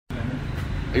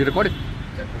Are you recording?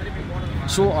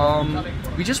 So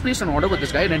we just placed an order with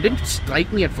this guy and it didn't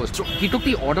strike me at first. So he took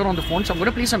the order on the phone. So I'm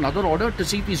going to place another order to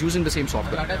see if he's using the same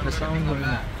software. Can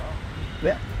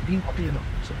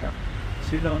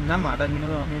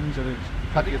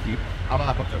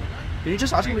you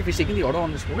just ask him if he's taking the order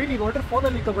on this phone?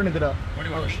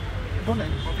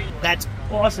 That's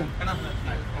awesome.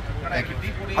 Thank you.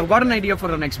 I've got an idea for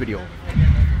the next video.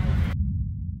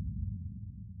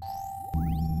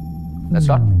 Let's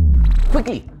start.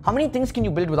 Quickly, how many things can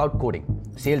you build without coding?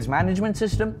 Sales management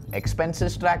system,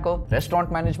 expenses tracker, restaurant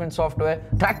management software,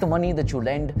 track the money that you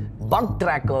lend, bug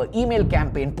tracker, email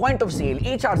campaign, point of sale,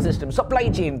 HR system, supply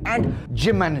chain, and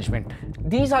gym management.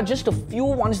 These are just a few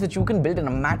ones that you can build in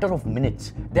a matter of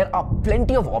minutes. There are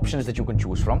plenty of options that you can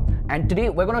choose from, and today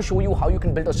we're going to show you how you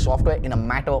can build a software in a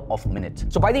matter of minutes.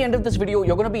 So by the end of this video,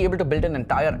 you're going to be able to build an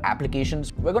entire application.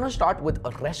 We're going to start with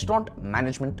a restaurant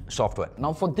management software.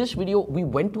 Now for this video, we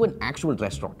went to an actual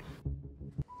restaurant.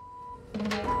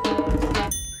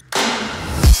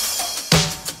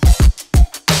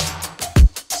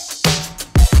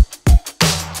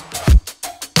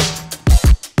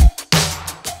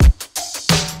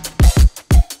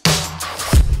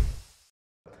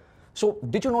 So,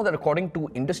 did you know that according to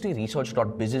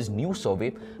industryresearch.biz's new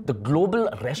survey, the global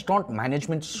restaurant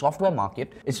management software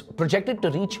market is projected to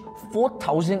reach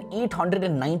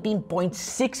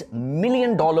 $4,819.6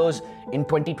 million in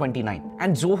 2029.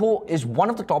 And Zoho is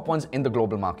one of the top ones in the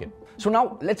global market. So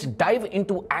now let's dive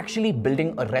into actually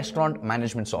building a restaurant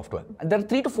management software. And there are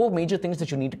 3 to 4 major things that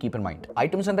you need to keep in mind.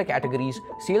 Items and their categories,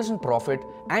 sales and profit,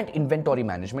 and inventory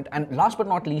management, and last but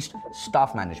not least,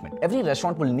 staff management. Every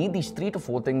restaurant will need these 3 to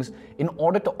 4 things in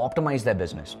order to optimize their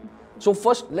business. So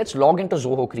first, let's log into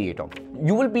Zoho Creator.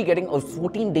 You will be getting a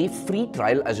 14-day free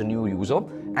trial as a new user,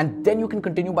 and then you can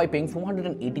continue by paying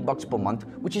 $480 per month,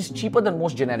 which is cheaper than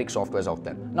most generic softwares out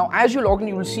there. Now, as you log in,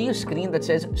 you will see a screen that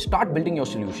says Start Building Your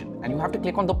Solution, and you have to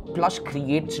click on the plus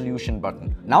Create Solution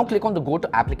button. Now click on the Go to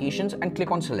Applications and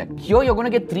click on Select. Here, you're going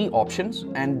to get 3 options,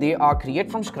 and they are Create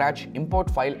from Scratch,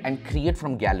 Import File, and Create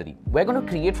from Gallery. We're going to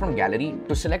create from Gallery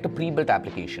to select a pre-built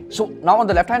application. So now on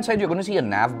the left-hand side, you're going to see a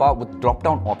nav bar with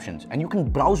drop-down options, and you can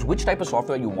browse which type of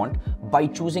software you want by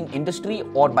choosing industry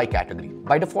or by category.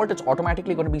 By default, it's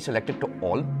automatically going to be selected to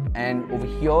all, and over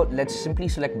here, let's simply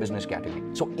select business category.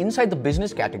 So inside the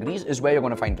business categories is where you're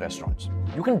going to find restaurants.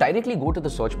 You can directly go to the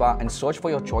search bar and search for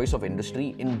your choice of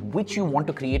industry in which you want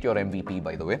to create your MVP,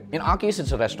 by the way. In our case,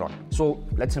 it's a restaurant. So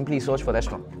let's simply search for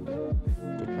restaurant.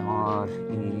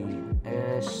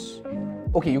 R-E-S.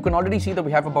 Okay, you can already see that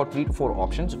we have about 3 to 4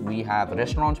 options. We have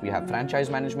restaurants, we have franchise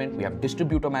management, we have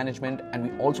distributor management, and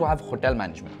we also have hotel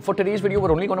management. For today's video,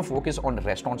 we're only going to focus on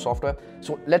restaurant software.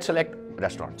 So let's select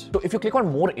restaurants. So if you click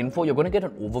on more info, you're going to get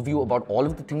an overview about all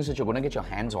of the things that you're going to get your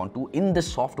hands onto in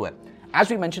this software. As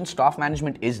we mentioned, staff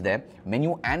management is there,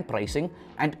 menu and pricing,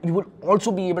 and you will also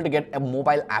be able to get a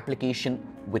mobile application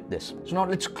with this. So now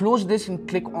let's close this and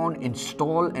click on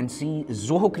install and see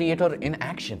Zoho Creator in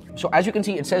action. So as you can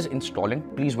see, it says installing.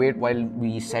 Please wait while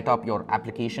we set up your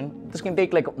application. This can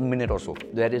take like a minute or so.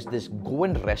 There is this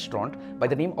Goan restaurant by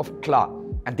the name of KLAA,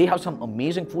 and they have some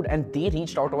amazing food, and they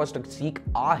reached out to us to seek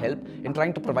our help in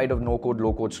trying to provide a no-code,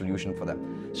 low-code solution for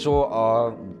them.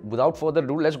 So without further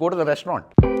ado, let's go to the restaurant.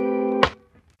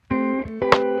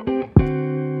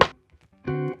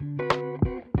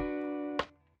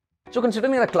 So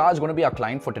considering that KLAA is going to be our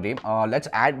client for today, let's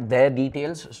add their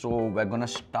details. So we're going to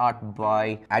start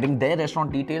by adding their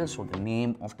restaurant details. So the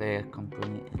name of their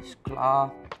company is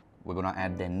KLAA. We're going to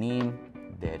add their name,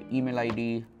 their email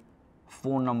ID,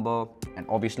 phone number, and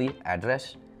obviously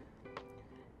address.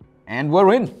 And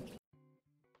we're in.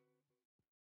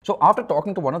 So after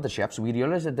talking to one of the chefs, we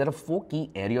realized that there are 4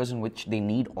 key areas in which they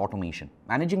need automation: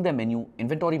 managing their menu,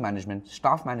 inventory management,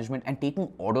 staff management, and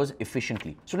taking orders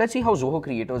efficiently. So let's see how Zoho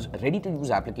Creator's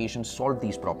ready-to-use applications solve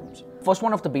these problems. First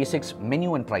one of the basics,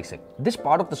 menu and pricing. This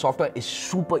part of the software is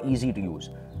super easy to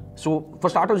use. So for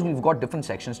starters, we've got different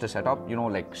sections to set up,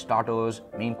 like starters,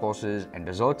 main courses, and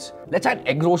desserts. Let's add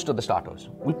egg roast to the starters.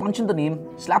 We'll punch in the name,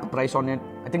 slap a price on it.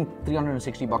 I think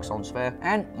 $360 sounds fair,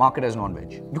 and mark it as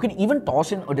non-veg. You can even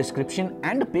toss in a description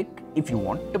and a pic if you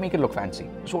want to make it look fancy.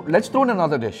 So let's throw in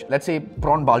another dish. Let's say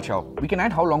prawn bal chow. We can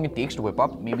add how long it takes to whip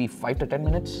up, maybe 5 to 10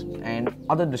 minutes, and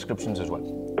other descriptions as well.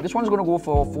 This one's going to go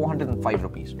for 405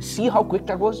 rupees. See how quick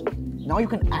that was? Now you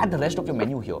can add the rest of your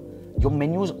menu here. Your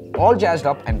menu's all jazzed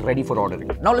up and ready for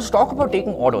ordering. Now let's talk about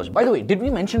taking orders. By the way, did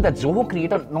we mention that Zoho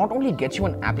Creator not only gets you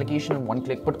an application in one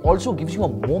click, but also gives you a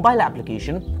mobile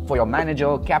application for your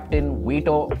manager, captain,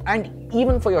 waiter, and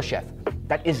even for your chef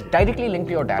that is directly linked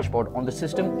to your dashboard on the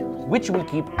system which will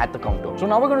keep at the counter. So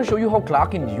now we're going to show you how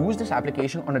KLAA can use this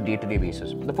application on a day-to-day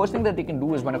basis. The first thing that they can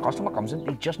do is when a customer comes in,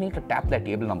 they just need to tap their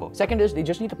table number. Second is they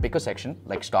just need to pick a section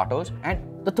like starters.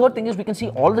 And the third thing is we can see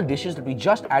all the dishes that we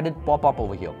just added pop up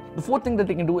over here. The fourth thing that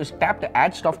they can do is tap to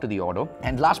add stuff to the order.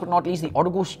 And last but not least, the order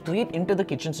goes straight into the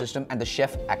kitchen system and the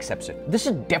chef accepts it. This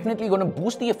is definitely going to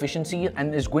boost the efficiency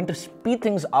and is going to speed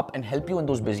things up and help you in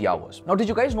those busy hours. Now, did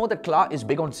you guys know that KLAA is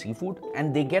big on seafood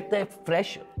and they get their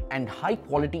fresh and high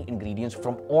quality ingredients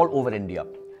from all over India?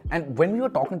 And when we were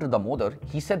talking to Damodar,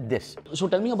 he said this. So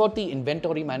tell me about the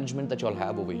inventory management that y'all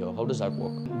have over here. How does that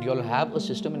work? Do y'all have a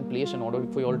system in place in order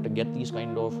for y'all to get these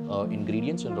kind of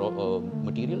ingredients and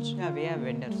materials? Yeah, we have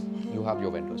vendors. You have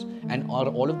your vendors. And are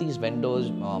all of these vendors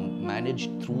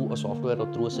managed through a software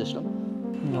or through a system?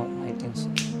 No, I think so.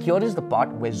 Here is the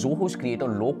part where Zoho's Creator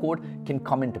low code can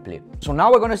come into play. So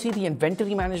now we're going to see the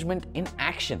inventory management in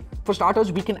action. For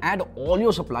starters, we can add all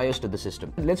your suppliers to the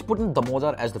system. Let's put in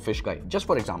Damodar as the fish guy, just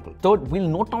for example. Third, we'll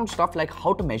note down stuff like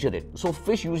how to measure it. So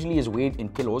fish usually is weighed in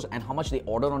kilos and how much they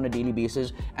order on a daily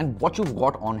basis and what you've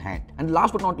got on hand. And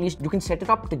last but not least, you can set it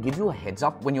up to give you a heads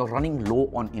up when you're running low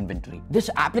on inventory.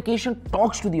 This application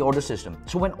talks to the order system.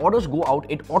 So when orders go out,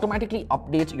 it automatically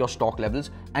updates your stock levels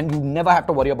and you never have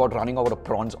to worry about running out of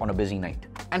prawns on a busy night.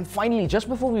 And finally, just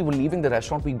before we were leaving the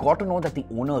restaurant, we got to know that the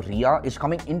owner, Ria, is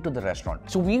coming into the restaurant.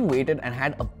 So we waited and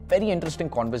had a very interesting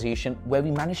conversation where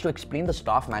we managed to explain the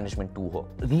staff management to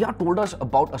her. Ria told us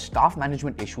about a staff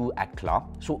management issue at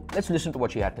KLAA. So let's listen to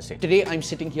what she had to say. Today, I'm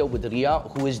sitting here with Ria,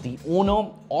 who is the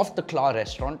owner of the KLAA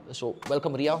restaurant. So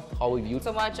welcome, Ria. How are you?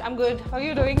 So much. I'm good. How are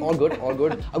you doing? All good, all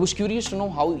good. I was curious to know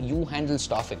how you handle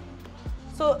staffing.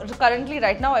 So currently,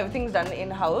 right now, everything's done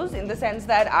in-house in the sense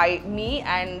that me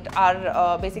and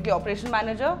our basically operation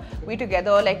manager, we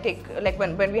together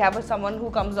when we have someone who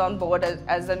comes on board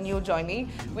as a new joinee,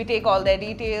 we take all their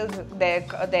details,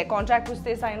 their contract which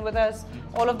they sign with us.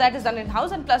 All of that is done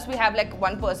in-house, and plus we have like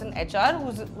one person HR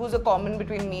who's a common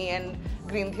between me and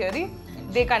Green Theory.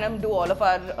 They kind of do all of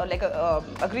our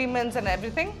agreements and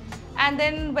everything. And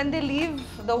then when they leave,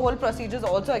 the whole procedure is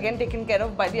also again taken care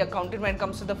of by the accountant when it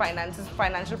comes to the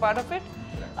financial part of it.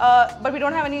 But we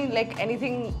don't have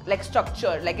anything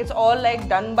structured. Like it's all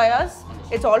done by us.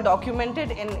 It's all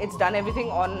documented and it's done everything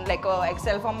on a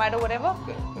Excel format or whatever.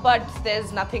 But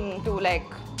there's nothing to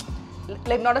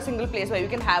not a single place where you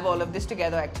can have all of this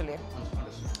together actually.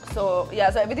 So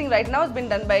yeah, so everything right now has been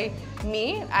done by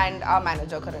me and our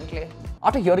manager currently.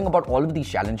 After hearing about all of these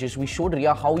challenges, we showed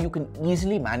Ria how you can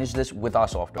easily manage this with our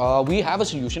software. We have a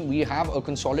solution. We have a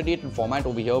consolidated format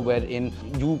over here wherein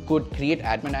you could create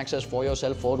admin access for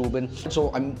yourself for Ruben.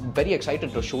 So I'm very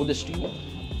excited to show this to you.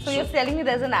 So you're telling me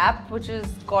there's an app which has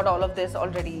got all of this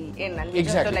already in and we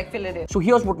just have to fill it in. So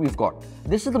here's what we've got.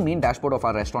 This is the main dashboard of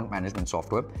our restaurant management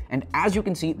software. And as you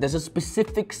can see, there's a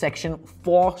specific section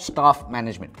for staff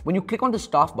management. When you click on the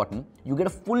staff button, you get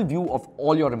a full view of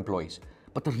all your employees.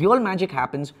 But the real magic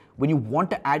happens when you want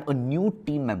to add a new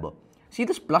team member. See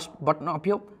this plus button up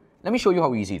here? Let me show you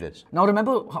how easy it is. Now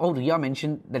remember how Ria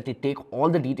mentioned that they take all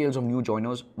the details of new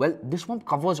joiners? Well, this one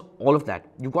covers all of that.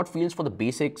 You've got fields for the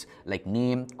basics like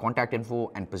name, contact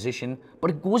info and position, but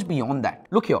it goes beyond that.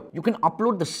 Look here, you can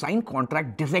upload the signed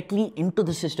contract directly into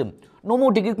the system. No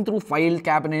more digging through file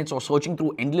cabinets or searching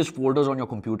through endless folders on your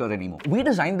computer anymore. We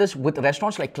designed this with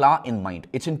restaurants like KLAA in mind.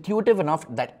 It's intuitive enough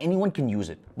that anyone can use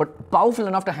it, but powerful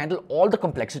enough to handle all the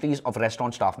complexities of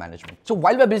restaurant staff management. So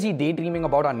while we're busy daydreaming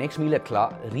about our next meal at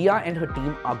KLAA, Ria and her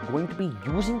team are going to be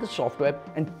using the software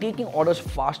and taking orders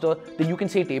faster than you can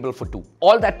say table for two.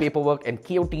 All that paperwork and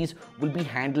KOTs will be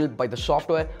handled by the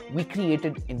software we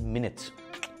created in minutes.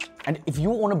 And if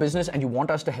you own a business and you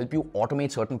want us to help you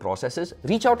automate certain processes,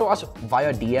 reach out to us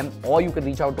via DM or you can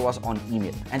reach out to us on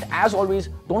email. And as always,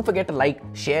 don't forget to like,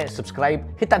 share, subscribe,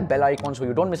 hit that bell icon so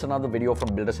you don't miss another video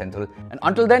from Builder Central. And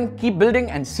until then, keep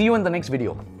building and see you in the next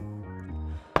video.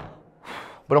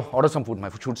 Bro, order some food.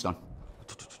 My food's done.